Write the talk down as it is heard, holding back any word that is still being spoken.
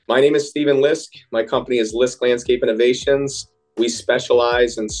My name is Stephen Lisk. My company is Lisk Landscape Innovations. We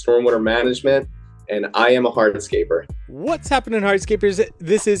specialize in stormwater management, and I am a hardscaper. What's happening, hardscapers?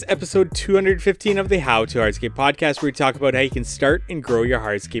 This is episode 215 of the How to Hardscape podcast, where we talk about how you can start and grow your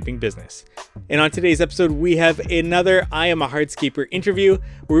hardscaping business. And on today's episode, we have another I Am a Hardscaper interview,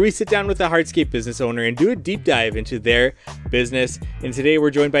 where we sit down with a hardscape business owner and do a deep dive into their business. And today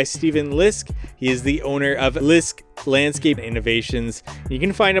we're joined by Stephen Lisk. He is the owner of Lisk Landscape Innovations. You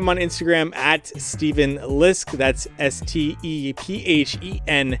can find him on Instagram at Stephen Lisk. That's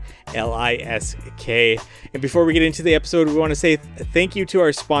StephenLisk. And before we get into the episode, we want to say thank you to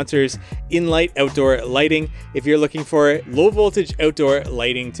our sponsors, Inlight Outdoor Lighting. If you're looking for low voltage outdoor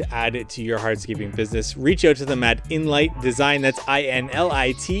lighting to add to your hardscaping business, reach out to them at Inlight Design. That's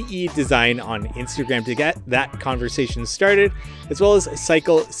INLITE Design on Instagram to get that conversation started, as well as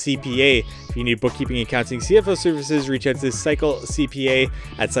Cycle CPA. If you need bookkeeping, accounting, CFO services, reach out to Cycle CPA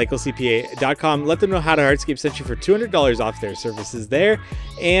at cyclecpa.com. Let them know How to Hardscape sent you for $200 off their services there.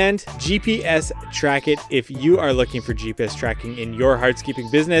 And GPS Track It. If you are looking for GPS tracking in your hardscaping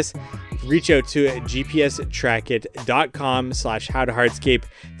business, reach out to gpstrackit.com/howtohardscape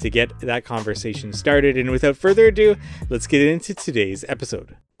to get that conversation started. And without further ado, let's get into today's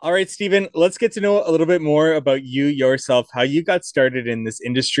episode. All right, Stephen, let's get to know a little bit more about you yourself, how you got started in this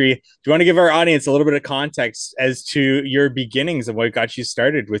industry. Do you want to give our audience a little bit of context as to your beginnings and what got you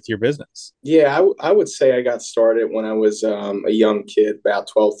started with your business? Yeah, I would say I got started when I was a young kid, about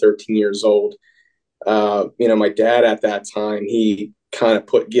 12, 13 years old. My dad at that time, he kind of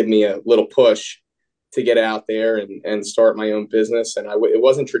give me a little push to get out there and start my own business. And it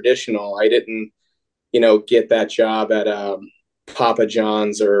wasn't traditional. I didn't, get that job at Papa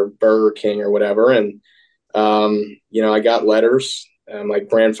John's or Burger King or whatever. And, I got letters. My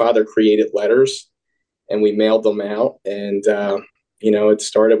grandfather created letters and we mailed them out. And, it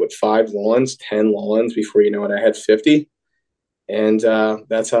started with 5 lawns, 10 lawns. Before you know it, I had 50. And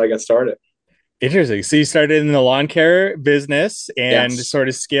that's how I got started. Interesting. So you started in the lawn care business and Yes. sort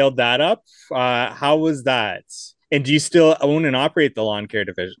of scaled that up. How was that? And do you still own and operate the lawn care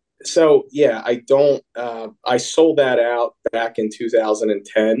division? So, yeah, I don't, I sold that out back in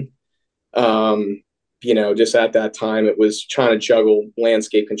 2010. Just at that time, it was trying to juggle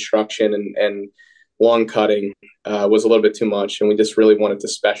landscape construction and lawn cutting was a little bit too much. And we just really wanted to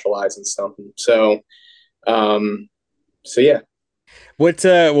specialize in something. So yeah. What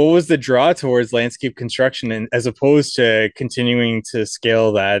was the draw towards landscape construction and as opposed to continuing to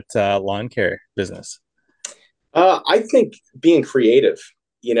scale that lawn care business? I think being creative,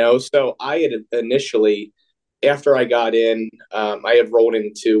 so I had initially, after I got in, I had rolled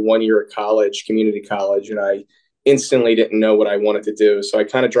into 1 year of college, community college, and I instantly didn't know what I wanted to do. So I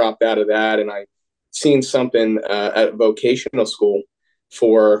kind of dropped out of that, and I seen something at vocational school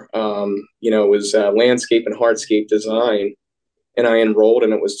for, it was landscape and hardscape design. And I enrolled,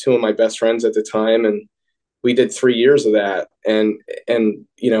 and it was 2 of my best friends at the time. And we did 3 years of that. And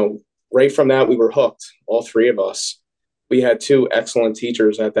right from that, we were hooked, all 3 of us. We had 2 excellent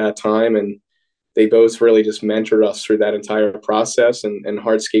teachers at that time, and they both really just mentored us through that entire process. And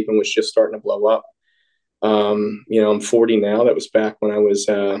hardscaping was just starting to blow up. I'm 40 now. That was back when I was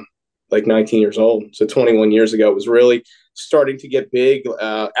like 19 years old. So 21 years ago, it was really starting to get big.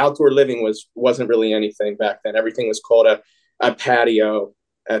 Outdoor living wasn't really anything back then. Everything was called a patio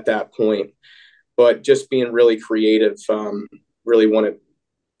at that point, but just being really creative, really wanted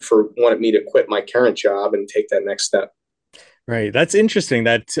me to quit my current job and take that next step. Right. That's interesting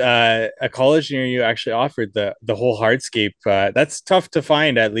that a college near you actually offered the whole hardscape. That's tough to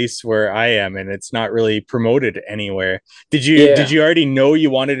find, at least where I am, and it's not really promoted anywhere. Did you already know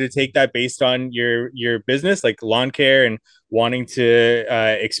you wanted to take that based on your business, like lawn care, and wanting to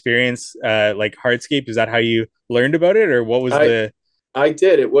experience like hardscape? Is that how you learned about it, or what was I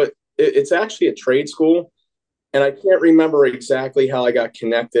did. It's actually a trade school, and I can't remember exactly how I got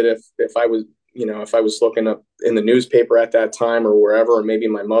connected. If I was if I was looking up in the newspaper at that time or wherever, or maybe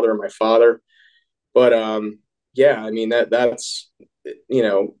my mother or my father. But yeah, I mean that's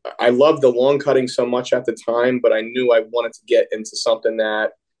I loved the lawn cutting so much at the time, but I knew I wanted to get into something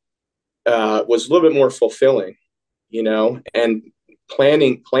that was a little bit more fulfilling, and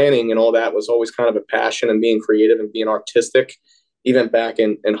planning and all that was always kind of a passion, and being creative and being artistic, even back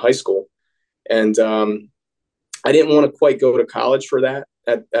in high school. And I didn't want to quite go to college for that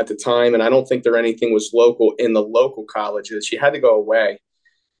at the time. And I don't think anything was local in the local colleges. You had to go away.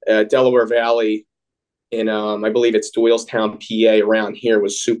 Delaware Valley in, I believe it's Doylestown, PA, around here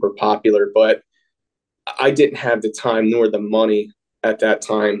was super popular, but I didn't have the time nor the money at that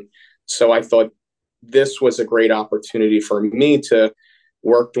time. So I thought this was a great opportunity for me to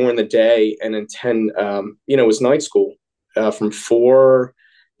work during the day, and then 10, it was night school from 4, I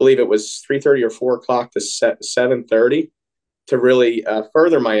believe it was 3:30 or 4 o'clock to 7:30 to really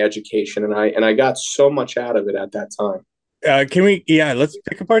further my education. And I got so much out of it at that time. Let's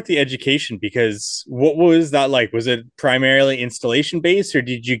pick apart the education, because what was that like? Was it primarily installation based, or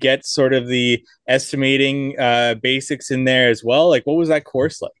did you get sort of the estimating basics in there as well? Like, what was that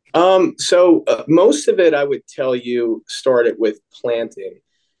course like? So most of it, I would tell you, started with planting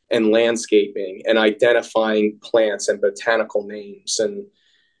and landscaping and identifying plants and botanical names, and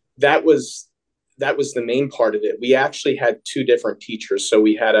that was that was the main part of it. We actually had two different teachers. So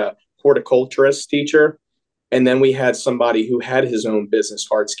we had a horticulturist teacher, and then we had somebody who had his own business,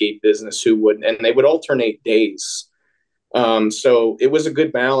 hardscape business, and they would alternate days. So it was a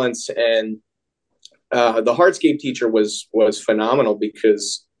good balance, and the hardscape teacher was phenomenal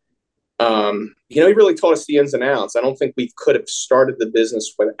because he really taught us the ins and outs. I don't think we could have started the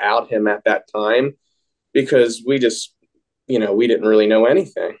business without him at that time, because we didn't really know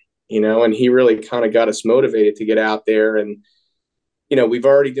anything, and he really kind of got us motivated to get out there. And, we've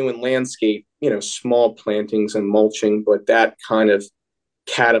already doing landscape, small plantings and mulching, but that kind of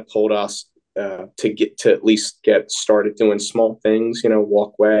catapult us to at least get started doing small things,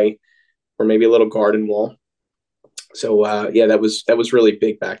 walkway or maybe a little garden wall. So that was really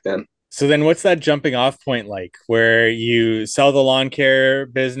big back then. So then what's that jumping off point like, where you sell the lawn care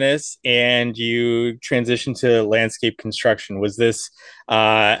business and you transition to landscape construction? Was this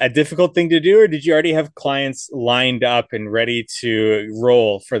a difficult thing to do, or did you already have clients lined up and ready to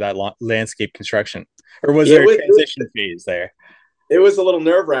roll for that landscape construction? Or was Yeah, there a transition phase there? it was a little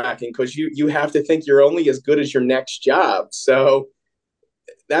nerve wracking because you have to think you're only as good as your next job. So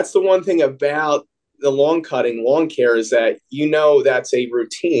that's the one thing about the lawn care is that that's a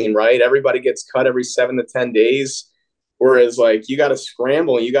routine, right? Everybody gets cut every 7 to 10 days. Whereas like you got to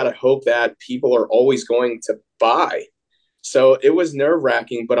scramble and you got to hope that people are always going to buy. So it was nerve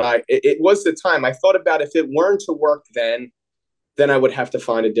wracking, but it was the time. I thought about if it weren't to work then I would have to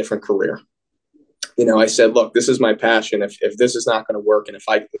find a different career. I said, look, this is my passion. If this is not going to work, and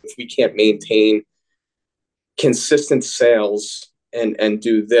if we can't maintain consistent sales and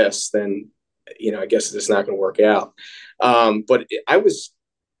do this, then I guess it's not going to work out. But I was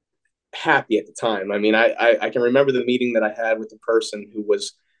happy at the time. I mean, I can remember the meeting that I had with the person who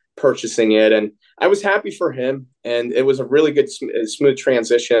was purchasing it, and I was happy for him. And it was a really good, smooth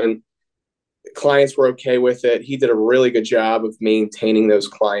transition. Clients were okay with it. He did a really good job of maintaining those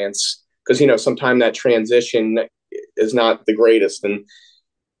clients because sometimes that transition is not the greatest, and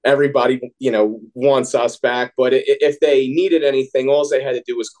everybody wants us back. But if they needed anything, all they had to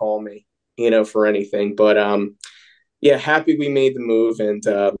do was call me, for anything. But happy we made the move, and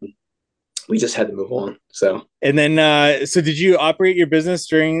we just had to move on. So and then so did you operate your business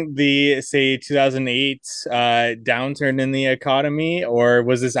during the, say, 2008 downturn in the economy, or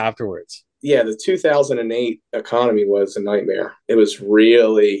was this afterwards? Yeah, the 2008 economy was a nightmare. It was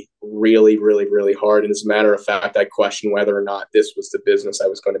really, really, really, really hard. And as a matter of fact, I questioned whether or not this was the business I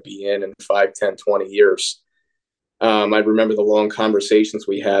was going to be in 5, 10, 20 years. I remember the long conversations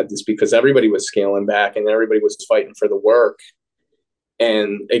we had just because everybody was scaling back and everybody was fighting for the work.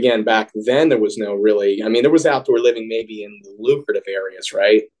 And again, back then, there was no really, there was outdoor living maybe in the lucrative areas,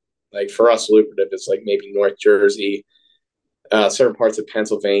 right? Like for us, lucrative is like maybe North Jersey, certain parts of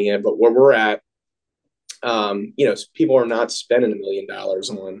Pennsylvania, but where we're at, people are not spending $1 million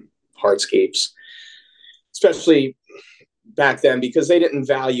on hardscapes, especially back then, because they didn't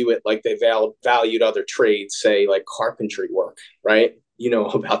value it like they valued other trades, say like carpentry work, right? You know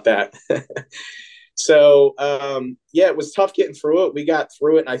about that. So, it was tough getting through it. We got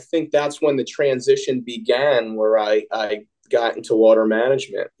through it. And I think that's when the transition began where I got into water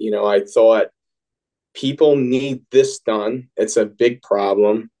management. I thought, people need this done. It's a big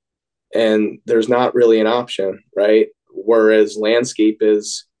problem, and there's not really an option, right? Whereas landscape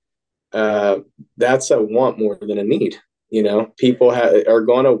is, that's a want more than a need. People are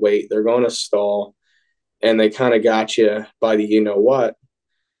going to wait, they're going to stall, and they kind of got you by the what,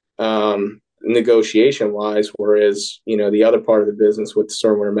 negotiation wise. Whereas the other part of the business with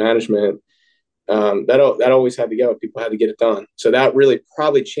stormwater management, that always had to go. People had to get it done. So that really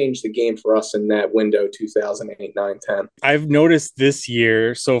probably changed the game for us in that window, 2008, 9, 10. I've noticed this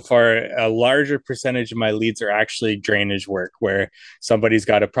year so far, a larger percentage of my leads are actually drainage work, where somebody's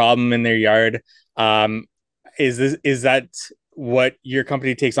got a problem in their yard. Is that what your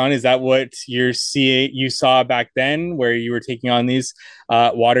company takes on? Is that what you saw back then, where you were taking on these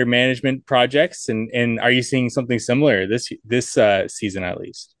water management projects? And are you seeing something similar this season at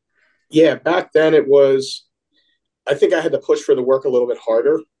least? Yeah, back then it was I think I had to push for the work a little bit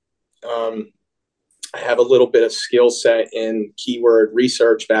harder. Um, I have a little bit of skill set in keyword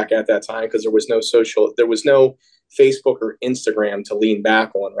research back at that time because there was no Facebook or Instagram to lean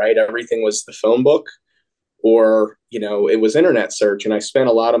back on, right? Everything was the phone book or, it was internet search. And I spent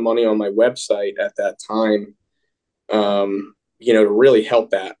a lot of money on my website at that time, to really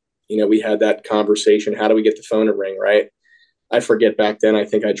help that. We had that conversation. How do we get the phone to ring, right? I forget back then, I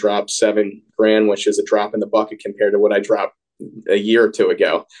think I dropped $7,000, which is a drop in the bucket compared to what I dropped a year or two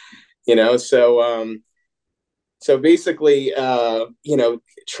ago. So basically,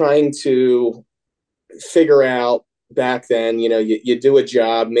 trying to figure out back then, you do a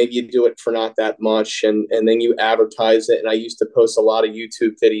job, maybe you do it for not that much, and then you advertise it. And I used to post a lot of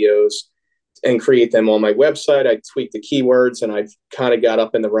YouTube videos and create them on my website. I tweaked the keywords, and I've kind of got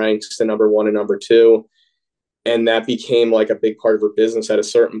up in the ranks to number one and number two. And that became like a big part of her business at a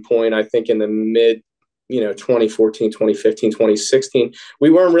certain point. I think in the mid 2014, 2015, 2016, we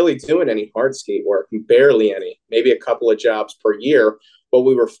weren't really doing any hardscape work, barely any, maybe a couple of jobs per year. But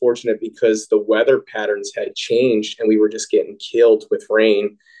we were fortunate because the weather patterns had changed and we were just getting killed with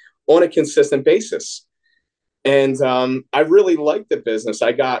rain on a consistent basis. And I really liked the business.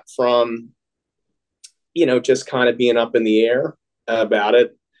 I got from, just kind of being up in the air about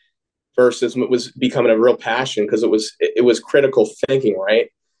it versus it was becoming a real passion because it was critical thinking, right?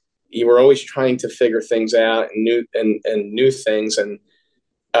 You were always trying to figure things out and new things. And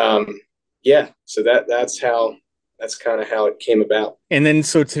so that's kind of how it came about. And then,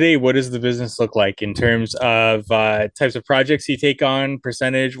 so today, what does the business look like in terms of types of projects you take on,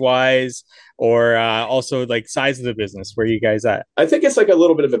 percentage wise, or also like size of the business? Where are you guys at? I think it's like a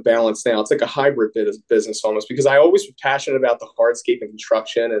little bit of a balance now. It's like a hybrid business almost because I always was passionate about the hardscape and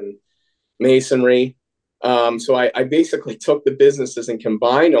construction and masonry. So I basically took the businesses and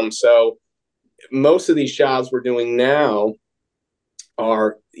combined them. So most of these jobs we're doing now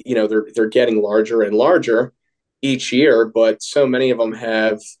are, they're getting larger and larger each year, but so many of them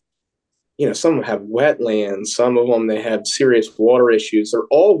have, some of them have wetlands, some of them, they have serious water issues. They're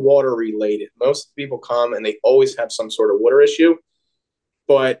all water related. Most people come and they always have some sort of water issue,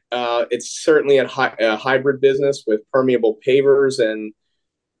 but it's certainly a hybrid business with permeable pavers and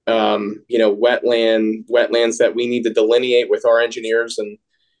wetlands that we need to delineate with our engineers. And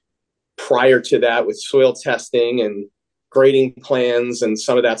prior to that, with soil testing and grading plans, and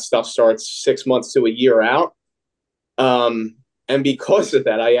some of that stuff starts 6 months to a year out. And because of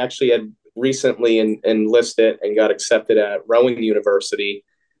that, I actually had recently enlisted and got accepted at Rowan University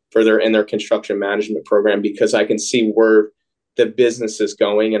for their construction management program because I can see where the business is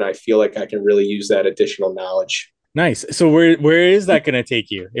going, and I feel like I can really use that additional knowledge. Nice. So where is that going to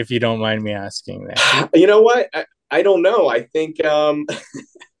take you, if you don't mind me asking that? You know what? I don't know. I think I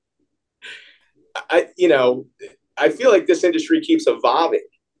feel like this industry keeps evolving,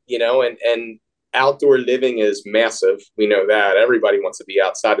 and outdoor living is massive. We know that everybody wants to be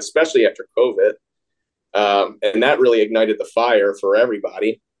outside, especially after COVID, and that really ignited the fire for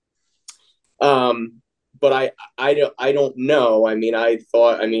everybody. But I don't know. I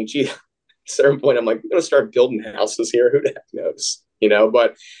mean, gee, at a certain point, I'm like, we're going to start building houses here. Who the heck knows?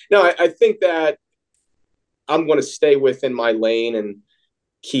 But no, I think that I'm going to stay within my lane and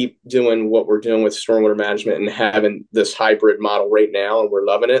keep doing what we're doing with stormwater management and having this hybrid model right now, and we're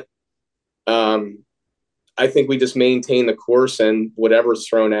loving it. I think we just maintain the course, and whatever's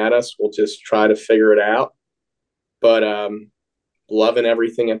thrown at us, we'll just try to figure it out. But loving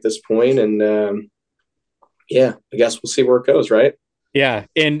everything at this point, and I guess we'll see where it goes, right? Yeah.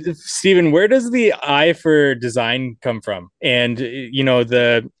 And Stephen, where does the eye for design come from? And you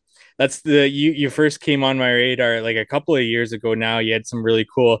first came on my radar like a couple of years ago now. You had some really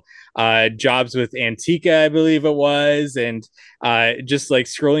cool jobs with Antica, I believe it was, and just like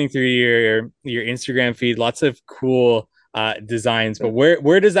scrolling through your Instagram feed, lots of cool designs. But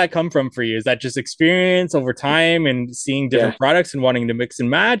where does that come from for you? Is that just experience over time and seeing different products and wanting to mix and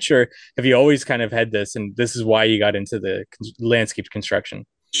match, or have you always kind of had this and this is why you got into the landscape construction?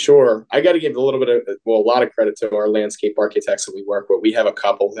 Sure. I got to give a lot of credit to our landscape architects that we work with. We have a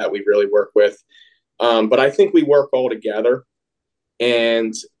couple that we really work with. But I think we work all together,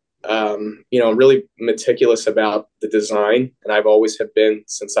 and, I'm really meticulous about the design, and I've always have been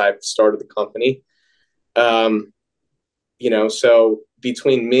since I've started the company. So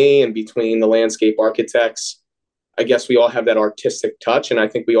between me and between the landscape architects, I guess we all have that artistic touch, and I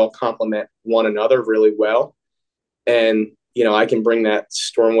think we all complement one another really well. And I can bring that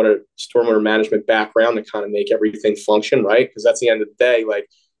stormwater management background to kind of make everything function, right? Because that's the end of the day. Like,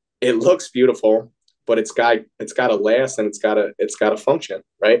 it looks beautiful, but it's got to last, and it's got to function,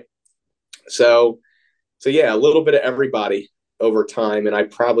 right? So So yeah, a little bit of everybody over time. And I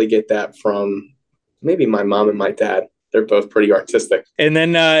probably get that from maybe my mom and my dad. They're both pretty artistic. And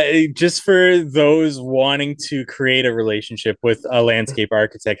then just for those wanting to create a relationship with a landscape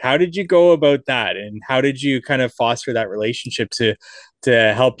architect, how did you go about that? And how did you kind of foster that relationship to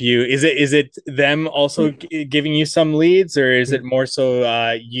help you? Is it them also giving you some leads, or is it more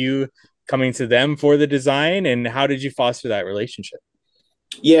so you coming to them for the design? And how did you foster that relationship?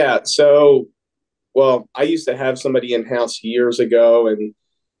 Yeah. So, well, I used to have somebody in house years ago, and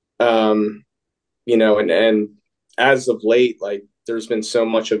um, and as of late, like there's been so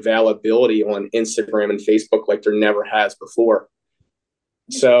much availability on Instagram and Facebook like there never has before.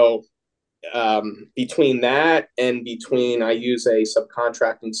 So between that and between I use a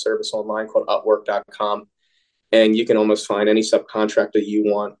subcontracting service online called upwork.com, and you can almost find any subcontractor you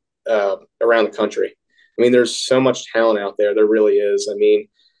want around the country. I mean, there's so much talent out there. There really is. I mean,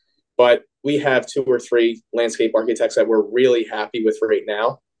 but we have two or three landscape architects that we're really happy with right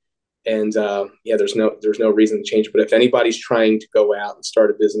now. And yeah, there's no reason to change. But if anybody's trying to go out and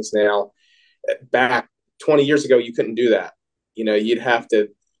start a business now, back 20 years ago, you couldn't do that. You'd have to.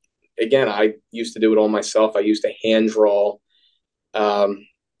 Again, I used to do it all myself. I used to hand draw.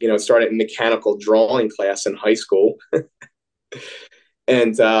 Started mechanical drawing class in high school,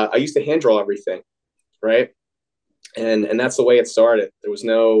 and I used to hand draw everything, right? And that's the way it started.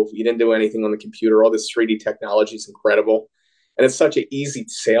 You didn't do anything on the computer. All this 3D technology is incredible. And it's such an easy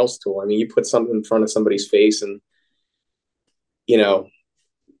sales tool. I mean, you put something in front of somebody's face and, you know,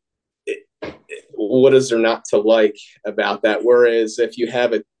 what is there not to like about that? Whereas if you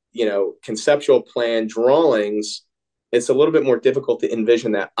have conceptual plan drawings, it's a little bit more difficult to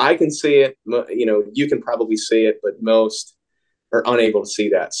envision that. I can see it, you can probably see it, but most are unable to see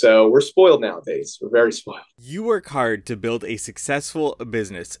that. So we're spoiled nowadays. We're very spoiled. You work hard to build a successful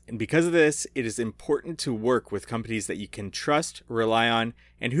business, and because of this, it is important to work with companies that you can trust, rely on,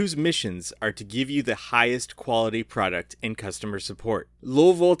 and whose missions are to give you the highest quality product and customer support.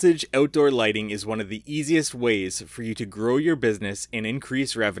 Low voltage outdoor lighting is one of the easiest ways for you to grow your business and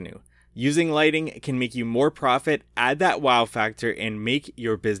increase revenue. Using lighting can make you more profit, add that wow factor, and make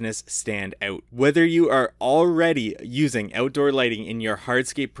your business stand out. Whether you are already using outdoor lighting in your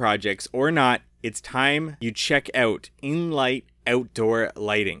hardscape projects or not, it's time you check out InLight Outdoor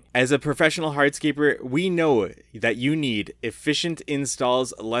Lighting. As a professional hardscaper, we know that you need efficient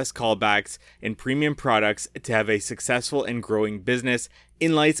installs, less callbacks, and premium products to have a successful and growing business.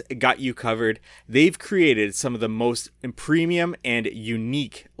 InLight's got you covered. They've created some of the most premium and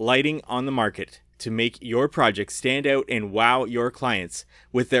unique lighting on the market to make your project stand out and wow your clients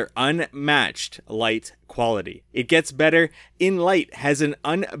with their unmatched light quality. It gets better. InLight has an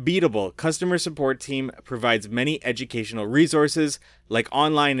unbeatable customer support team, provides many educational resources like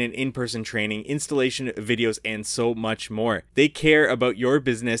online and in-person training, installation videos, and so much more. They care about your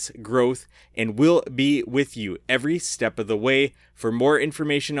business growth and will be with you every step of the way. For more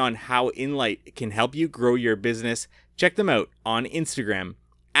information on how InLight can help you grow your business, check them out on Instagram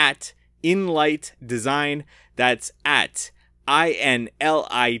at InLight Design. That's at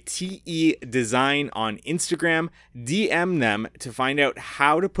INLITE Design on Instagram. DM them to find out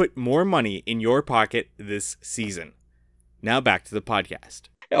how to put more money in your pocket this season. Now back to the podcast.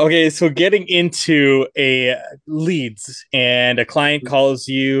 Okay, so getting into a leads and a client calls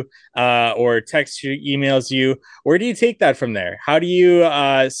you or texts you, emails you, where do you take that from there? How do you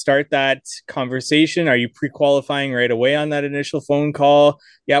start that conversation? Are you pre-qualifying right away on that initial phone call?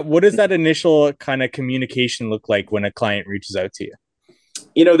 Yeah, what does that initial kind of communication look like when a client reaches out to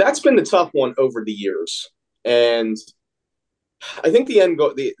you? That's been the tough one over the years. And I think the end goal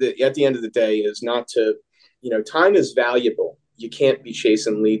at the end of the day is not to, time is valuable. You can't be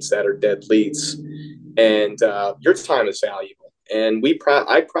chasing leads that are dead leads, and your time is valuable. And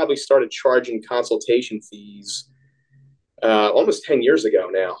I probably started charging consultation fees almost 10 years ago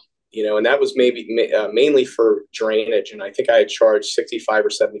now. And that was mainly for drainage, and I think I had charged $65 or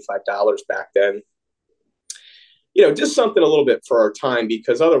 $75 back then. Just something a little bit for our time,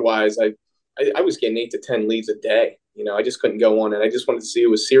 because otherwise I was getting 8 to 10 leads a day. I just couldn't go on, and I just wanted to see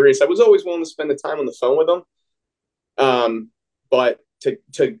who was serious. I was always willing to spend the time on the phone with them. But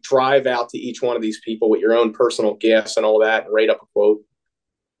to drive out to each one of these people with your own personal gas and all that and write up a quote.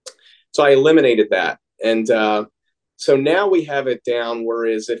 So I eliminated that. And so now we have it down,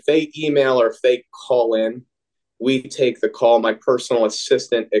 whereas if they email or if they call in, we take the call. My personal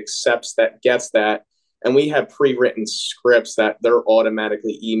assistant accepts that, gets that, and we have pre-written scripts that they're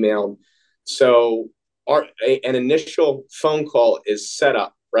automatically emailed. So an initial phone call is set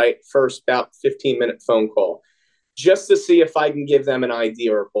up, right? First, about 15-minute phone call, just to see if I can give them an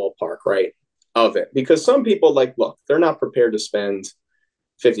idea or a ballpark, right? of it, because some people, like, look, they're not prepared to spend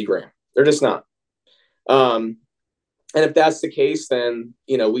 50 grand. They're just not. Um, and if that's the case, then,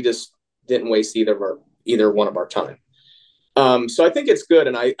 we just didn't waste either one of our time. So I think it's good.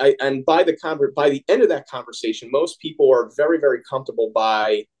 And and by the end of that conversation, most people are very, very comfortable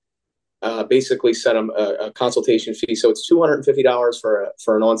by basically set them a consultation fee. So it's $250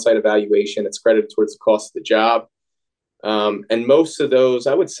 for an on-site evaluation. It's credited towards the cost of the job. And most of those,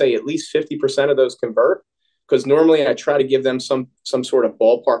 I would say at least 50% of those convert, because normally I try to give them some sort of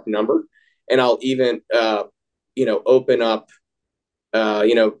ballpark number, and I'll even, open up,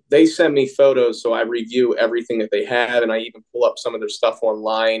 they send me photos. So I review everything that they have, and I even pull up some of their stuff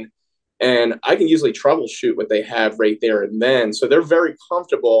online, and I can usually troubleshoot what they have right there and then. So they're very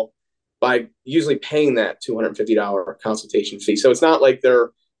comfortable by usually paying that $250 consultation fee. So it's not like they're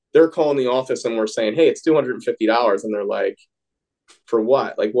calling the office and we're saying, hey, it's $250. And they're like, for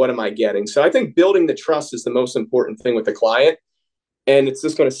what? Like, what am I getting? So I think building the trust is the most important thing with the client. And it's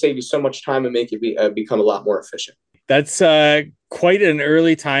just going to save you so much time and make it become a lot more efficient. That's quite an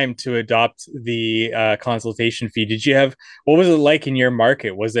early time to adopt the consultation fee. What was it like in your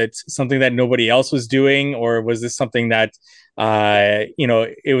market? Was it something that nobody else was doing, or was this something that,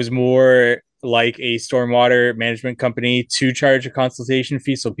 it was more like a stormwater management company to charge a consultation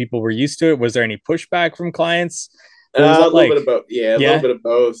fee, so people were used to it? Was there any pushback from clients? What was A that little like? bit of both. Yeah, a little Yeah. bit of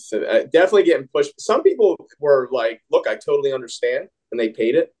both. Definitely getting pushed. Some people were like, look, I totally understand. And they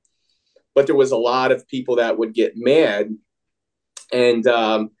paid it. But there was a lot of people that would get mad. And,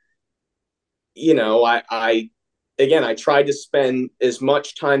 again, I tried to spend as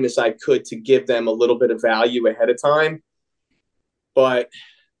much time as I could to give them a little bit of value ahead of time. But,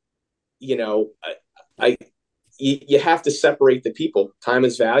 you know, I you have to separate the people. Time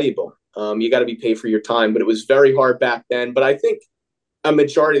is valuable. You got to be paid for your time. But it was very hard back then. But I think a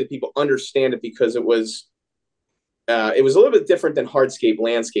majority of the people understand it, because it was a little bit different than hardscape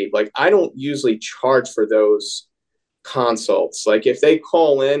landscape. Like, I don't usually charge for those consults. Like, if they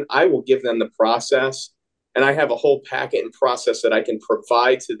call in, I will give them the process, and I have a whole packet and process that I can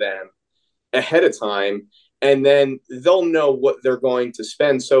provide to them ahead of time, and then they'll know what they're going to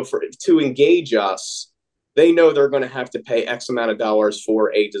spend. So to engage us, they know they're going to have to pay X amount of dollars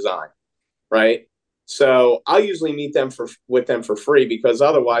for a design, right? So I'll usually meet them with them for free, because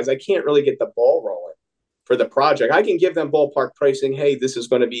otherwise I can't really get the ball rolling for the project. I can give them ballpark pricing. Hey, this is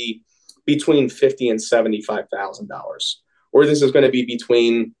going to be between $50,000 and $75,000, or this is going to be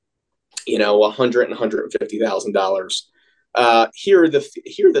between $100,000 and $150,000. Here are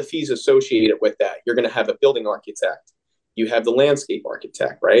the fees associated with that. You're going to have a building architect. You have the landscape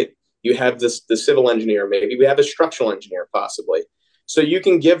architect, right? You have the civil engineer. Maybe we have a structural engineer, possibly. So you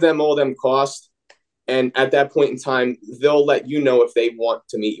can give them all them costs, and at that point in time, they'll let you know if they want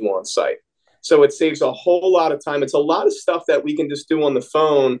to meet you on site. So it saves a whole lot of time. It's a lot of stuff that we can just do on the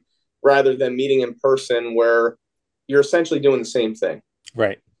phone rather than meeting in person, where you're essentially doing the same thing.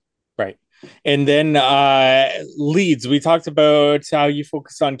 Right. Right. And then leads. We talked about how you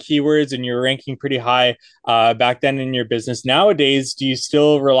focus on keywords and you're ranking pretty high back then in your business. Nowadays, do you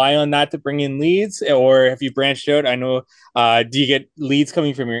still rely on that to bring in leads, or have you branched out? I know, do you get leads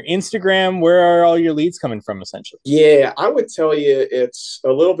coming from your Instagram? Where are all your leads coming from, essentially? Yeah, I would tell you it's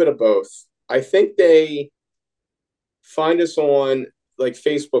a little bit of both. I think they find us on like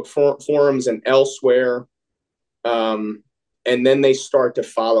Facebook forums and elsewhere. And then they start to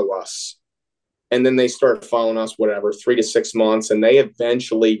follow us. And then they start following us, whatever, 3 to 6 months, and they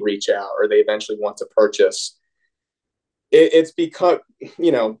eventually reach out, or they eventually want to purchase. It's because,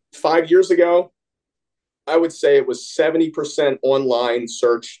 5 years ago, I would say it was 70% online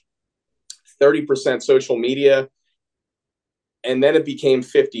search, 30% social media, and then it became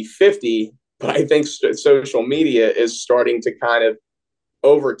 50-50. But I think social media is starting to kind of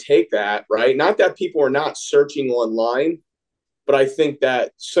overtake that, right? Not that people are not searching online, but I think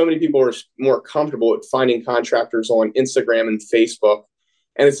that so many people are more comfortable with finding contractors on Instagram and Facebook,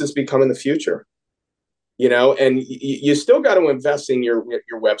 and it's just becoming the future, and you still got to invest in your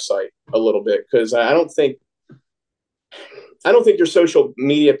website a little bit, because I don't think your social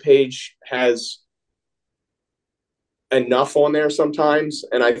media page has enough on there sometimes.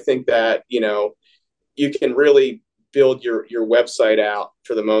 And I think that, you can really build your website out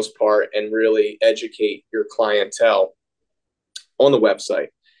for the most part and really educate your clientele on the website.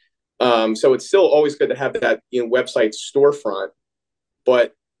 So it's still always good to have that website storefront.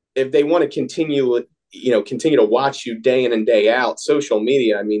 But if they want to continue to watch you day in and day out, social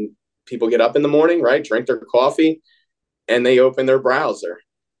media, I mean, people get up in the morning, right? Drink their coffee and they open their browser,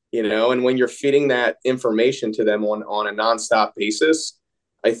 and when you're feeding that information to them on a nonstop basis,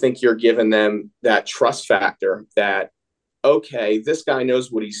 I think you're giving them that trust factor that, okay, this guy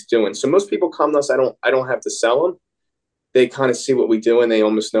knows what he's doing. So most people come to us, I don't have to sell them. They kind of see what we do and they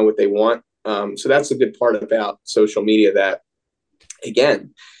almost know what they want. So that's a good part about social media, that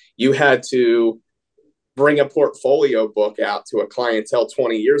again, you had to bring a portfolio book out to a clientele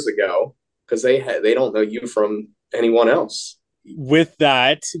 20 years ago because they don't know you from anyone else. With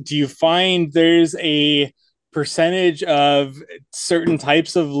that, do you find there's a percentage of certain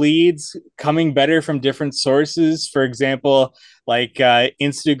types of leads coming better from different sources? For example, like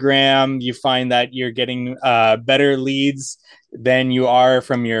Instagram, you find that you're getting better leads than you are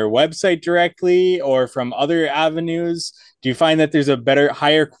from your website directly or from other avenues. Do you find that there's a better,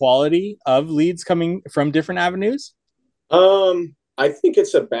 higher quality of leads coming from different avenues? I think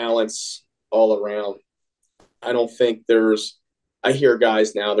it's a balance all around. I don't think there's I hear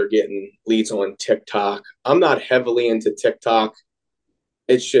guys now they're getting leads on TikTok. I'm not heavily into TikTok.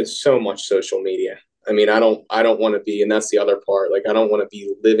 It's just so much social media. I mean, I don't want to be, and that's the other part. Like I don't want to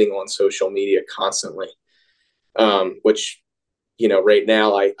be living on social media constantly. Which, right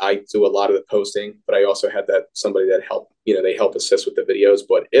now I do a lot of the posting, but I also have that somebody that they help assist with the videos,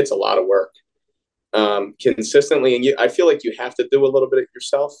 but it's a lot of work. Consistently, and I feel like you have to do a little bit of it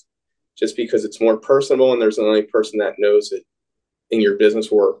yourself just because it's more personal and there's the only person that knows it in your business,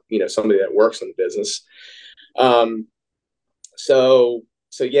 or somebody that works in the business. um so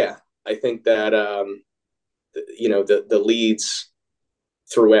yeah, I think that the leads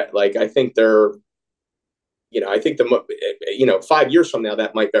through it, like I think they're I think 5 years from now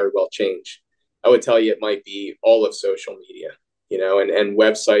that might very well change. I would tell you it might be all of social media, and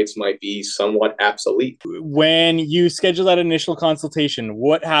websites might be somewhat obsolete. When you schedule that initial consultation,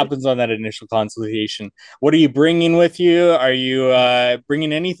 what happens on that initial consultation? What are you bringing with you? Are you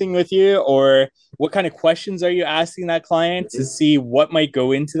bringing anything with you? Or what kind of questions are you asking that client to Mm-hmm. see what might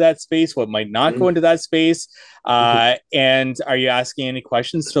go into that space, what might not go Mm-hmm. into that space? Mm-hmm. And are you asking any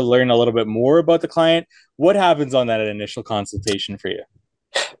questions to learn a little bit more about the client? What happens on that initial consultation for you?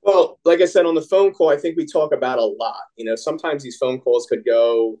 Well, like I said on the phone call, I think we talk about a lot. Sometimes these phone calls could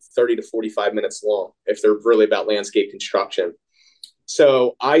go 30 to 45 minutes long if they're really about landscape construction.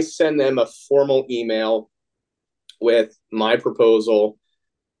 So I send them a formal email with my proposal,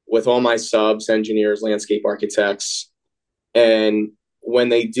 with all my subs, engineers, landscape architects. And when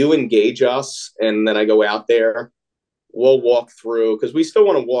they do engage us, and then I go out there, we'll walk through, because we still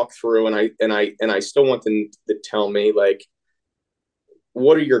want to walk through, and I still want them to tell me, like,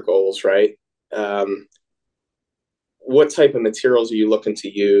 what are your goals, right? Um, what type of materials are you looking to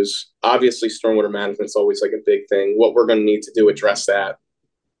use? Obviously, stormwater management is always like a big thing. What we're going to need to do address that.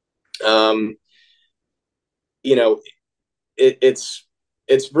 Um, you know, it's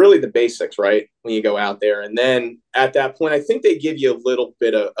really the basics, right? When you go out there, and then at that point, I think they give you a little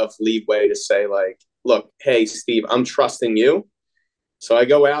bit of leeway to say, like, look, hey, Steve, I'm trusting you. So I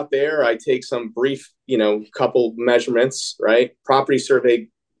go out there, I take some brief, couple measurements, right? Property survey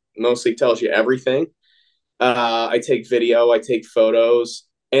mostly tells you everything. I take video, I take photos,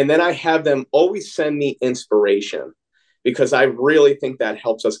 and then I have them always send me inspiration, because I really think that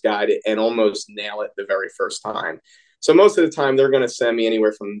helps us guide it and almost nail it the very first time. So most of the time, they're going to send me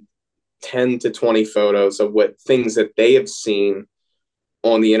anywhere from 10 to 20 photos of what things that they have seen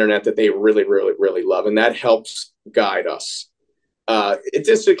on the internet that they really, really, really love. And that helps guide us. It's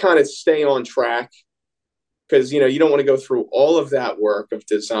just to kind of stay on track, because, you don't want to go through all of that work of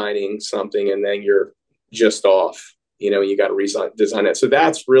designing something and then you're just off, you got to design it. So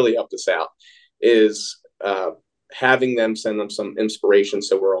that's really helped us out, is having them send them some inspiration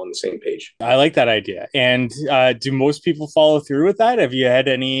so we're all on the same page. I like that idea. And do most people follow through with that? Have you had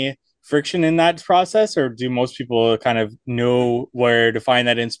any friction in that process, or do most people kind of know where to find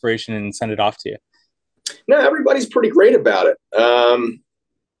that inspiration and send it off to you? No, everybody's pretty great about it.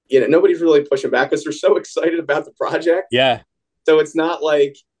 Nobody's really pushing back because they're so excited about the project. Yeah. So it's not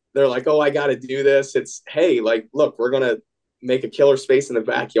like they're like, oh, I got to do this. It's, hey, like, look, we're going to make a killer space in the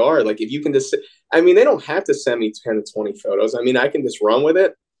backyard. Like, if you can just, I mean, they don't have to send me 10 to 20 photos. I mean, I can just run with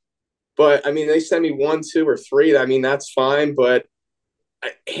it. But I mean, they send me 1, 2, or 3. I mean, that's fine. But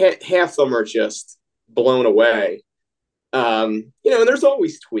half of them are just blown away. And there's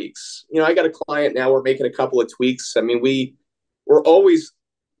always tweaks. I got a client now, we're making a couple of tweaks. I mean, we're always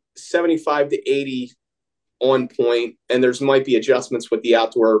 75 to 80 on point, and there's might be adjustments with the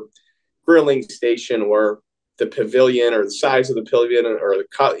outdoor grilling station or the pavilion, or the size of the pavilion, or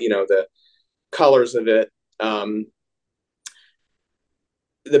the colors of it. The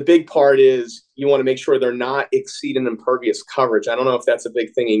big part is you want to make sure they're not exceeding impervious coverage. I don't know if that's a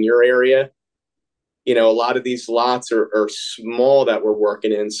big thing in your area. A lot of these lots are small that we're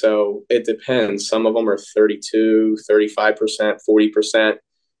working in. So it depends. Some of them are 32, 35%, 40%.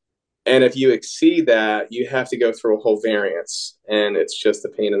 And if you exceed that, you have to go through a whole variance, and it's just a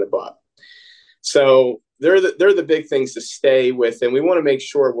pain in the butt. So they're the big things to stay with, and we want to make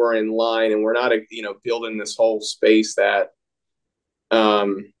sure we're in line and we're not building this whole space that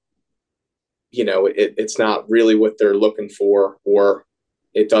it's not really what they're looking for, or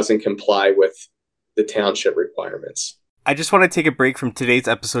it doesn't comply with the township requirements. I just want to take a break from today's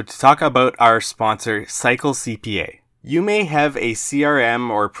episode to talk about our sponsor, Cycle CPA. You may have a CRM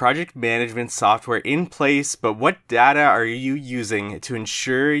or project management software in place, but what data are you using to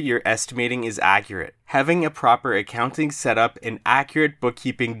ensure your estimating is accurate? Having a proper accounting setup and accurate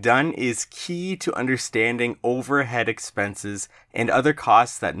bookkeeping done is key to understanding overhead expenses and other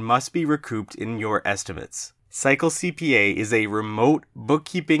costs that must be recouped in your estimates. Cycle CPA is a remote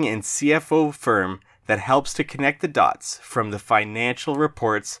bookkeeping and CFO firm that helps to connect the dots from the financial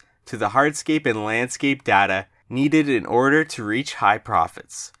reports to the hardscape and landscape data needed in order to reach high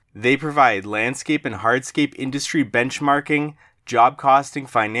profits. They provide landscape and hardscape industry benchmarking, job costing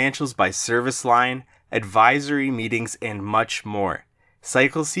financials by service line, advisory meetings, and much more.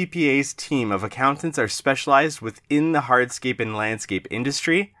 Cycle CPA's team of accountants are specialized within the hardscape and landscape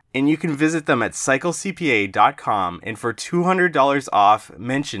industry, and you can visit them at cyclecpa.com, and for $200 off,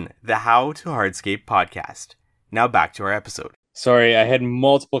 mention the How to Hardscape podcast. Now back to our episode. Sorry, I had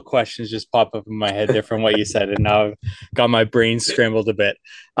multiple questions just pop up in my head there from what you said, and now I've got my brain scrambled a bit.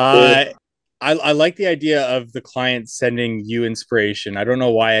 I like the idea of the client sending you inspiration. I don't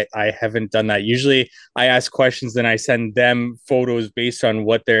know why I haven't done that. Usually I ask questions, then I send them photos based on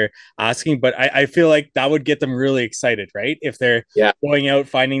what they're asking, but I feel like that would get them really excited, right? If they're going out,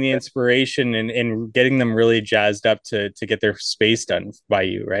 finding the inspiration and getting them really jazzed up to get their space done by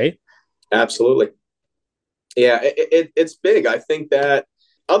you, right? Absolutely. Yeah, it's big. I think that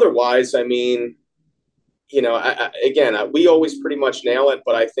otherwise, I mean, again, we always pretty much nail it,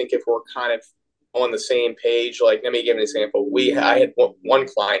 but I think if we're kind of on the same page, like, let me give an example. I had one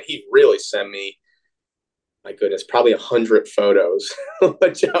client, he really sent me, my goodness, probably 100 photos,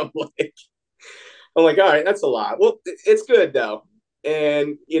 which I'm like, all right, that's a lot. Well, it's good though.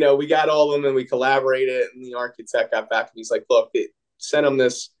 And, we got all of them and we collaborated, and the architect got back and he's like, look, sent him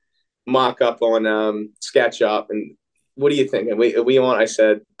this mock up on SketchUp, and what do you think? And we on, I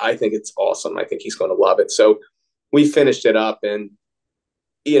said, I think it's awesome. I think he's going to love it. So we finished it up, and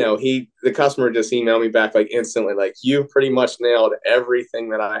the customer just emailed me back like instantly, like, you pretty much nailed everything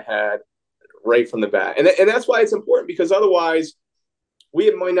that I had right from the bat. And that's why it's important, because otherwise we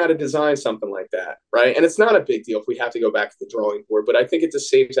might not have designed something like that, right? And it's not a big deal if we have to go back to the drawing board, but I think it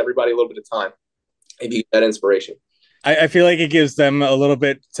just saves everybody a little bit of time, maybe that inspiration. I feel like it gives them a little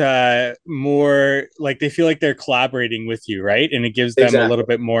bit more, like they feel like they're collaborating with you, right? And it gives them a little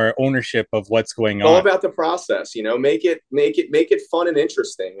bit more ownership of what's going on. All about the process, make it fun and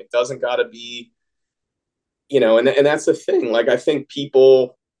interesting. It doesn't got to be, and that's the thing. Like, I think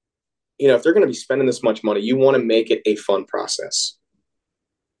people, if they're going to be spending this much money, you want to make it a fun process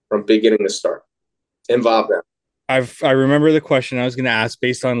from beginning to start. Involve them. I remember the question I was going to ask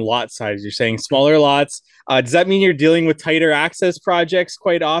based on lot size. You're saying smaller lots. Does that mean you're dealing with tighter access projects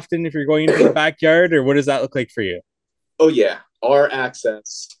quite often if you're going into the backyard, or what does that look like for you? Oh yeah, our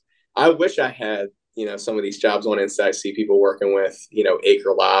access. I wish I had, some of these jobs on Insta. I see people working with,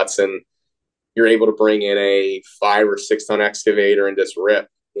 acre lots, and you're able to bring in a 5 or 6 ton excavator and just rip,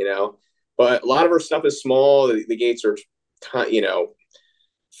 But a lot of our stuff is small. The gates are,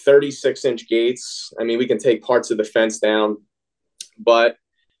 36-inch gates. I mean, we can take parts of the fence down, but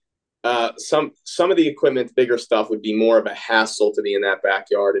some of the equipment, bigger stuff, would be more of a hassle to be in that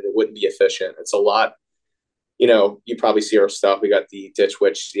backyard, and it wouldn't be efficient. It's a lot. You probably see our stuff. We got the Ditch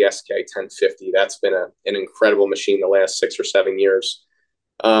Witch, the SK 1050. That's been an incredible machine the last 6 or 7 years.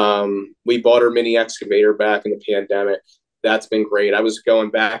 We bought our mini excavator back in the pandemic. That's been great. I was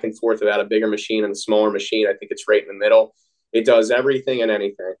going back and forth about a bigger machine and a smaller machine. I think it's right in the middle. It does everything and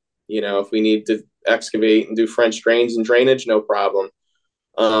anything. If we need to excavate and do French drains and drainage, no problem.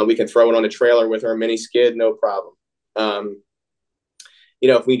 We can throw it on a trailer with our mini skid, no problem.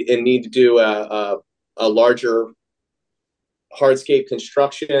 If we need to do a larger hardscape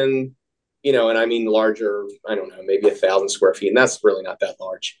construction, and I mean larger, I don't know, maybe 1,000 square feet, and that's really not that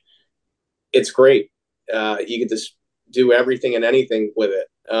large. It's great. You can just do everything and anything with it.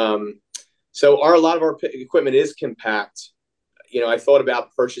 So a lot of our equipment is compact. I thought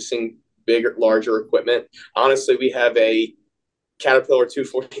about purchasing bigger, larger equipment. Honestly, we have a Caterpillar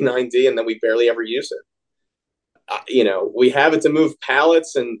 249D, and then we barely ever use it. We have it to move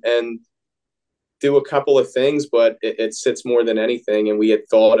pallets and do a couple of things, but it sits more than anything. And we had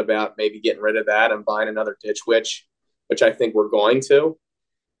thought about maybe getting rid of that and buying another ditch witch, which I think we're going to.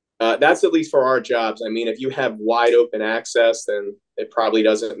 That's at least for our jobs. I mean, if you have wide open access, then it probably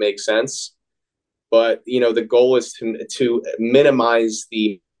doesn't make sense. But the goal is to minimize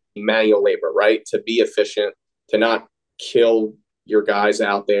the manual labor, right? To be efficient, to not kill your guys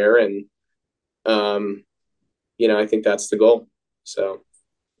out there, and I think that's the goal. So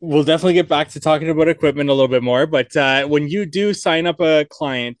We'll definitely get back to talking about equipment a little bit more, but when you do sign up a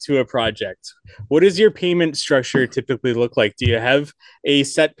client to a project, what does your payment structure typically look like? Do you have a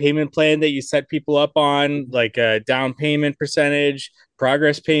set payment plan that you set people up on, like a down payment percentage,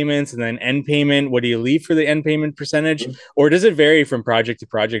 progress payments, and then end payment? What do you leave for the end payment percentage, or does it vary from project to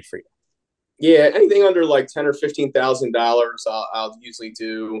project for you? yeah, anything under like $10,000 or $15,000, I'll usually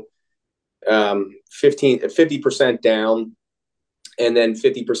do 50% down, and then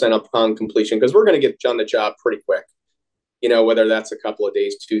 50% upon completion, because we're going to get done the job pretty quick, whether that's a couple of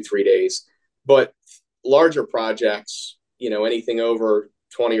days, 2-3 days. But larger projects, anything over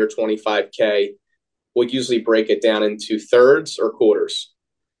 20 or 25K, we'll usually break it down into thirds or quarters.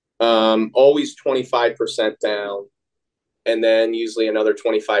 Always 25% down, and then usually another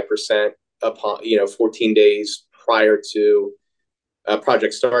 25% upon 14 days prior to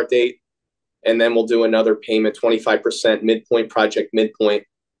project start date. And then we'll do another payment, 25% midpoint, project midpoint.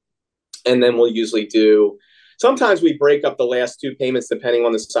 And then we'll usually sometimes we break up the last two payments depending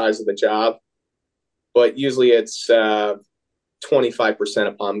on the size of the job, but usually it's 25%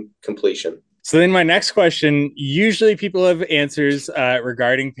 upon completion. So then my next question, usually people have answers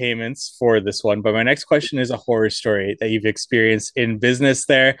regarding payments for this one, but my next question is a horror story that you've experienced in business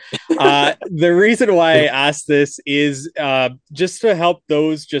there. The reason why I asked this is just to help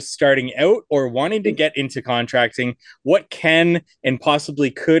those just starting out or wanting to get into contracting, what can and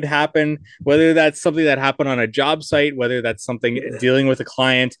possibly could happen, whether that's something that happened on a job site, whether that's something dealing with a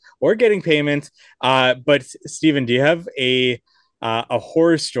client or getting payment. But Stephen, do you have a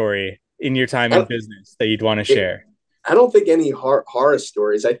horror story in your time in business that you'd want to share? I don't think any horror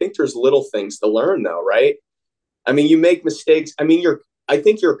stories. I think there's little things to learn, though, right? I mean, you make mistakes. I mean, I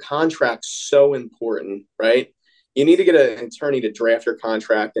think your contract's so important, right? You need to get an attorney to draft your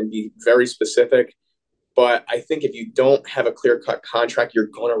contract and be very specific. But I think if you don't have a clear-cut contract, you're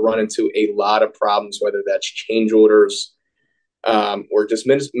going to run into a lot of problems, whether that's change orders or just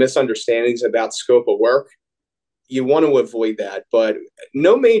misunderstandings about scope of work. You want to avoid that, but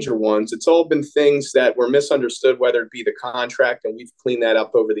no major ones. It's all been things that were misunderstood, whether it be the contract, and we've cleaned that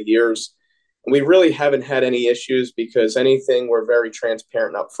up over the years. And we really haven't had any issues because anything we're very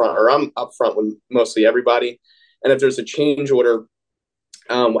transparent up front, or I'm up front with mostly everybody. And if there's a change order,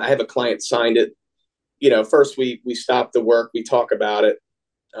 I have a client signed it. First we stop the work, we talk about it,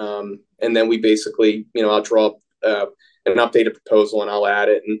 and then we basically, I'll draw an updated proposal and I'll add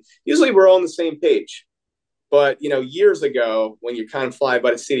it. And usually we're all on the same page. But, years ago, when you kind of fly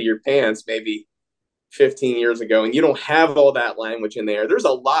by the seat of your pants, maybe 15 years ago, and you don't have all that language in there, there's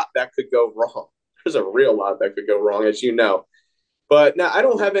a lot that could go wrong. There's a real lot that could go wrong, as you know. But now I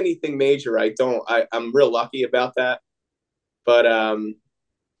don't have anything major. I'm real lucky about that. But,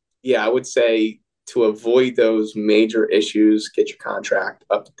 yeah, I would say to avoid those major issues, get your contract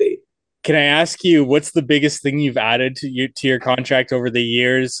up to date. Can I ask you, what's the biggest thing you've added to your contract over the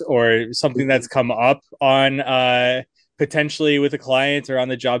years, or something that's come up on potentially with a client or on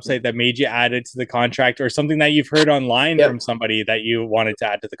the job site that made you add it to the contract, or something that you've heard online from somebody that you wanted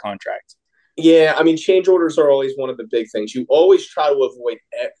to add to the contract? Yeah, I mean, change orders are always one of the big things. You always try to avoid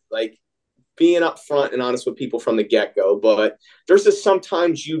being upfront and honest with people from the get-go, but there's just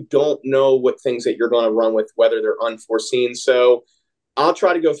sometimes you don't know what things that you're going to run with, whether they're unforeseen. So I'll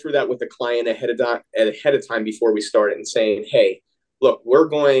try to go through that with the client ahead of time before we start it, and saying, hey, look, we're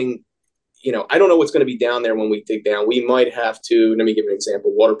going, I don't know what's going to be down there when we dig down. We might have to, let me give you an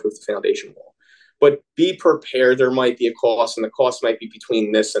example, waterproof the foundation wall. But be prepared. There might be a cost, and the cost might be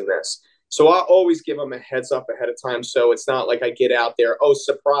between this and this. So I'll always give them a heads up ahead of time. So it's not like I get out there, oh,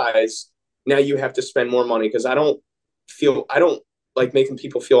 surprise, now you have to spend more money, because I don't like making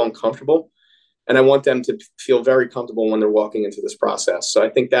people feel uncomfortable. And I want them to feel very comfortable when they're walking into this process. So I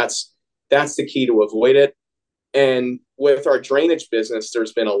think that's the key to avoid it. And with our drainage business,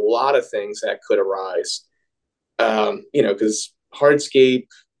 there's been a lot of things that could arise, because hardscape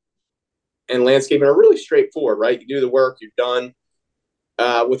and landscaping are really straightforward, right? You do the work, you're done.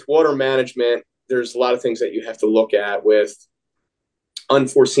 With water management, there's a lot of things that you have to look at with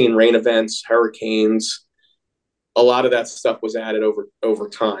unforeseen rain events, hurricanes. A lot of that stuff was added over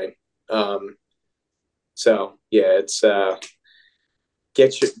time. So yeah,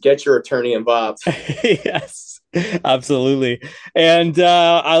 get your attorney involved. Yes, absolutely. And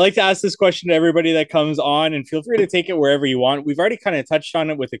I like to ask this question to everybody that comes on, and feel free to take it wherever you want. We've already kind of touched on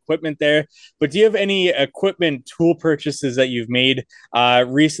it with equipment there, but do you have any equipment tool purchases that you've made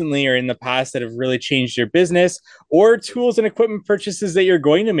recently or in the past that have really changed your business, or tools and equipment purchases that you're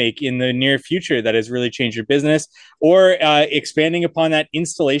going to make in the near future that has really changed your business, or expanding upon that,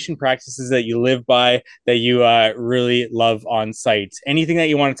 installation practices that you live by that you really love on site? Anything that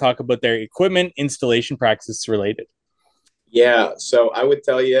you want to talk about there, equipment, installation practices related? Yeah, so I would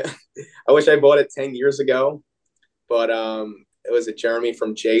tell you, I wish I bought it 10 years ago, but it was a Jeremy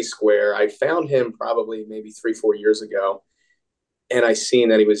from J Square. I found him probably maybe 3, 4 years ago, and I seen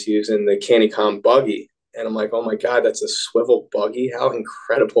that he was using the Canicom buggy, and I'm like, oh my god, that's a swivel buggy! How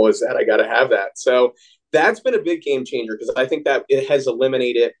incredible is that? I got to have that. So that's been a big game changer because I think that it has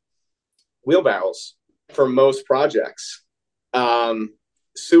eliminated wheelbarrows for most projects. Um,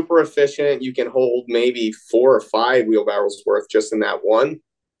 Super efficient. You can hold maybe 4 or 5 wheelbarrows worth just in that one.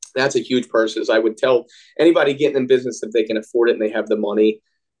 That's a huge purchase. I would tell anybody getting in business if they can afford it and they have the money,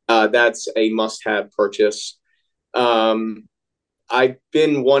 that's a must-have purchase. Um, I've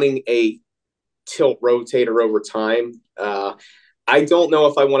been wanting a tilt rotator over time. I don't know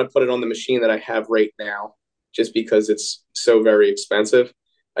if I want to put it on the machine that I have right now, just because it's so very expensive.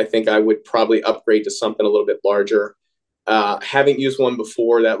 I think I would probably upgrade to something a little bit larger. Haven't used one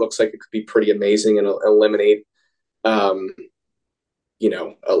before. That looks like it could be pretty amazing and eliminate, um,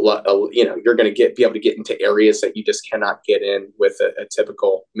 a lot. You're going to be able to get into areas that you just cannot get in with a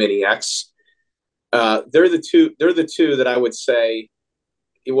typical Mini X. They're the two. They're the two that I would say.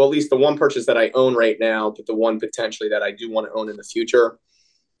 Well, at least the one purchase that I own right now, but the one potentially that I do want to own in the future.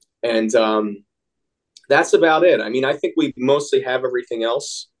 And that's about it. I mean, I think we mostly have everything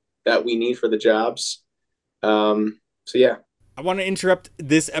else that we need for the jobs. So yeah. I want to interrupt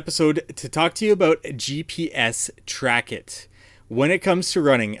this episode to talk to you about GPS Track It. When it comes to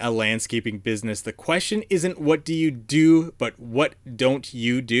running a landscaping business, the question isn't what do you do, but what don't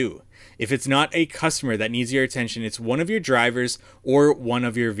you do? If it's not a customer that needs your attention, it's one of your drivers or one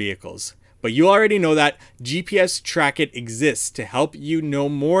of your vehicles. But you already know that GPS Track It exists to help you know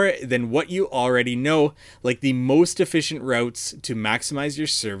more than what you already know, like the most efficient routes to maximize your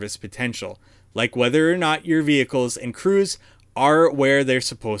service potential, like whether or not your vehicles and crews are where they're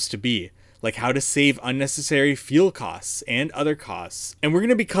supposed to be, like how to save unnecessary fuel costs and other costs. And we're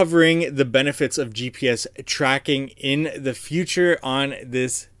going to be covering the benefits of GPS tracking in the future on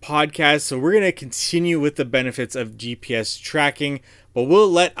this podcast. So we're going to continue with the benefits of GPS tracking, but we'll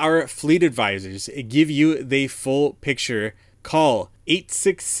let our fleet advisors give you the full picture. Call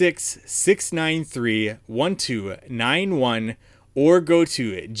 866-693-1291 or go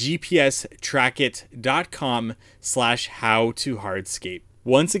to gpstrackit.com/how-to-hardscape.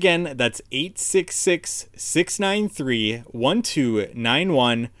 Once again, that's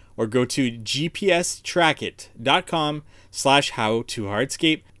 866-693-1291 or go to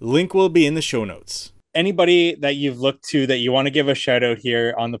gpstrackit.com/how-to-hardscape. Link will be in the show notes. Anybody that you've looked to that you want to give a shout out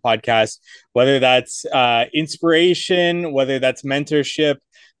here on the podcast, whether that's inspiration, whether that's mentorship,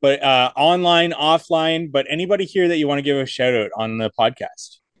 but online, offline, but anybody here that you want to give a shout out on the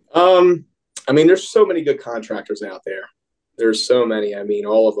podcast? I mean, there's so many good contractors out there. There's so many. I mean,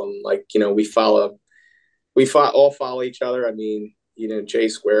 all of them. Like, all follow each other. I mean, J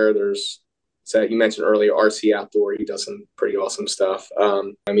Square. There's, so you mentioned earlier, RC Outdoor. He does some pretty awesome stuff. I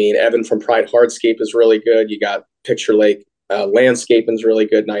mean, Evan from Pride Hardscape is really good. You got Picture Lake Landscaping is really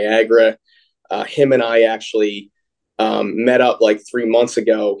good. Niagara. Him and I actually met up like 3 months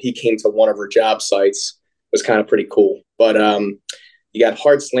ago. He came to one of our job sites. It was kind of pretty cool. But you got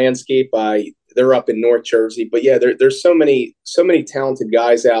Hart's Landscape. They're up in North Jersey. But yeah, there's so many talented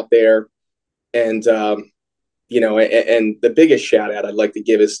guys out there. And and the biggest shout out I'd like to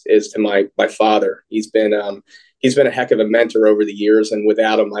give is to my father. He's been a heck of a mentor over the years, and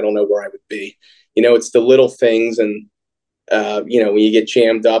without him, I don't know where I would be. It's the little things, and when you get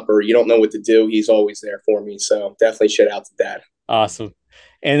jammed up or you don't know what to do, he's always there for me. So definitely shout out to Dad. Awesome.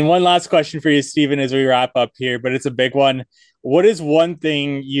 And one last question for you, Stephen, as we wrap up here, but it's a big one. What is one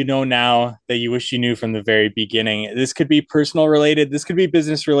thing you know now that you wish you knew from the very beginning? This could be personal related. This could be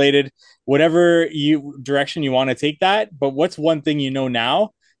business related, whatever direction you want to take that. But what's one thing you know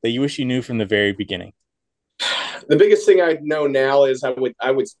now that you wish you knew from the very beginning? The biggest thing I know now is I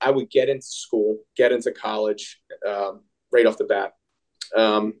would get into school, get into college right off the bat.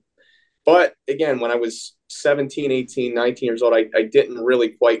 But again, when I was 17, 18, 19 years old, I didn't really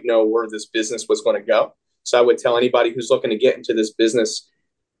quite know where this business was going to go. So I would tell anybody who's looking to get into this business,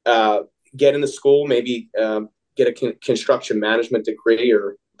 get into school, maybe get get a construction management degree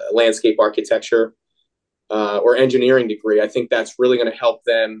or landscape architecture or engineering degree. I think that's really going to help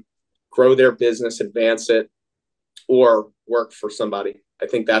them grow their business, advance it, or work for somebody. I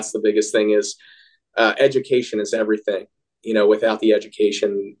think that's the biggest thing is education is everything. Without the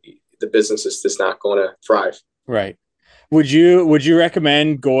education, the business is just not going to thrive. Right. Would you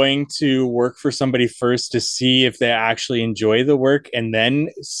recommend going to work for somebody first to see if they actually enjoy the work and then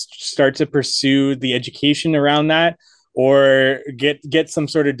start to pursue the education around that, or get some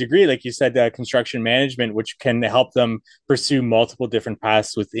sort of degree, like you said, construction management, which can help them pursue multiple different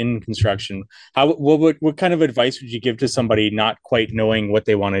paths within construction? What kind of advice would you give to somebody not quite knowing what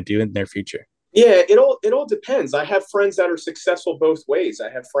they want to do in their future? Yeah, it all depends. I have friends that are successful both ways.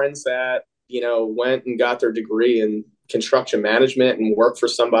 I have friends that went and got their degree in construction management and worked for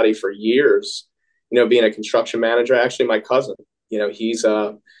somebody for years, being a construction manager. Actually, my cousin, he's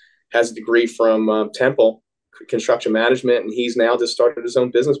has a degree from Temple construction management, and he's now just started his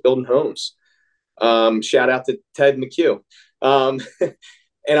own business building homes. Shout out to Ted McHugh. And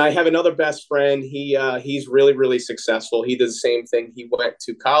I have another best friend. He's really, really successful. He did the same thing. He went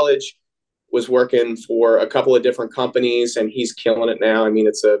to college, was working for a couple of different companies, and he's killing it now. I mean,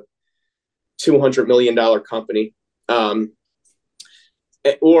 it's a $200 million company.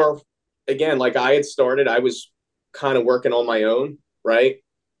 Or again, like I had started, I was kind of working on my own, right?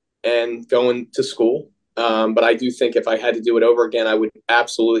 And going to school. But I do think if I had to do it over again, I would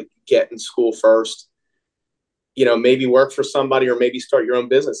absolutely get in school first, maybe work for somebody or maybe start your own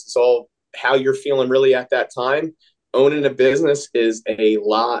business. It's all how you're feeling really at that time. Owning a business is a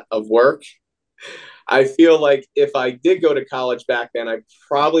lot of work. I feel like if I did go to college back then, I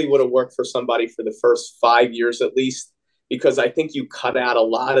probably would have worked for somebody for the first 5 years at least, because I think you cut out a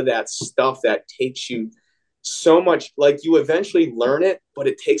lot of that stuff that takes you so much. Like, you eventually learn it, but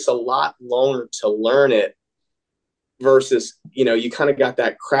it takes a lot longer to learn it versus, you kind of got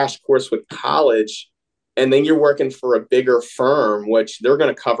that crash course with college, and then you're working for a bigger firm, which they're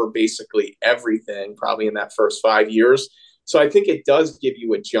going to cover basically everything probably in that first 5 years. So I think it does give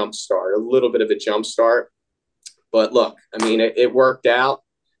you a jump start, a little bit of a jump start. But look, I mean, it worked out.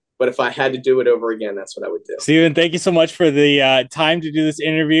 But if I had to do it over again, that's what I would do. Steven, thank you so much for the time to do this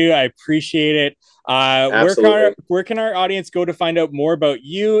interview. I appreciate it. Where can our audience go to find out more about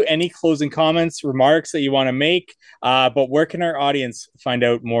you? Any closing comments, remarks that you want to make? But where can our audience find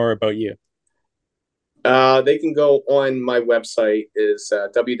out more about you? They can go on my website is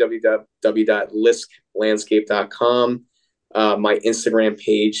www.lisklandscape.com. My Instagram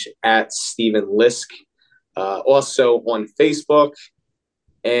page at Steven Lisk. Also on Facebook.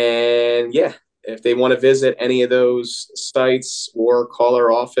 And yeah, if they want to visit any of those sites or call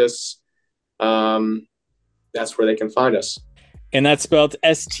our office, that's where they can find us. And that's spelled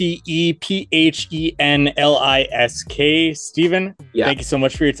STEPHENLISK. Steven, Thank you so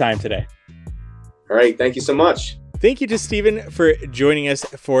much for your time today. All right. Thank you so much. Thank you to Steven for joining us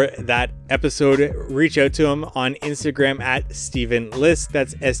for that episode. Reach out to him on Instagram at Steven Lisk.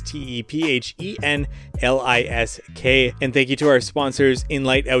 That's STEPHENLISK. And thank you to our sponsors,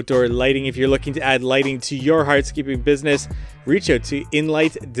 Inlight Outdoor Lighting. If you're looking to add lighting to your hardscaping business, reach out to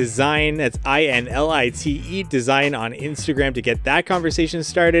Inlight Design. That's INLITE Design on Instagram to get that conversation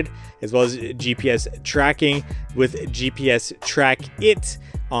started, as well as GPS tracking with GPS Track It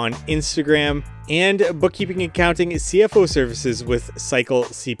on Instagram, and bookkeeping, accounting, CFO services with Cycle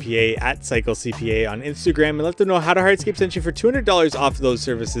CPA at Cycle CPA on Instagram, and let them know How to Hardscape sent you for $200 off those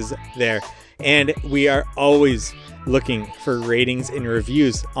services there. And we are always looking for ratings and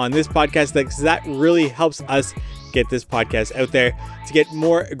reviews on this podcast, because that really helps us get this podcast out there to get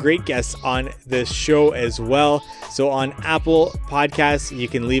more great guests on this show as well. So on Apple Podcasts, you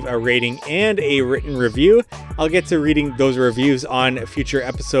can leave a rating and a written review. I'll get to reading those reviews on future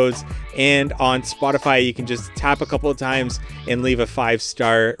episodes. And on Spotify, you can just tap a couple of times and leave a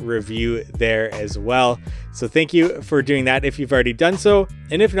 5-star review there as well. So thank you for doing that if you've already done so.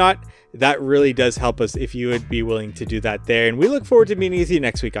 And if not, that really does help us if you would be willing to do that there. And we look forward to meeting with you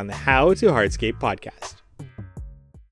next week on the How to Hardscape podcast.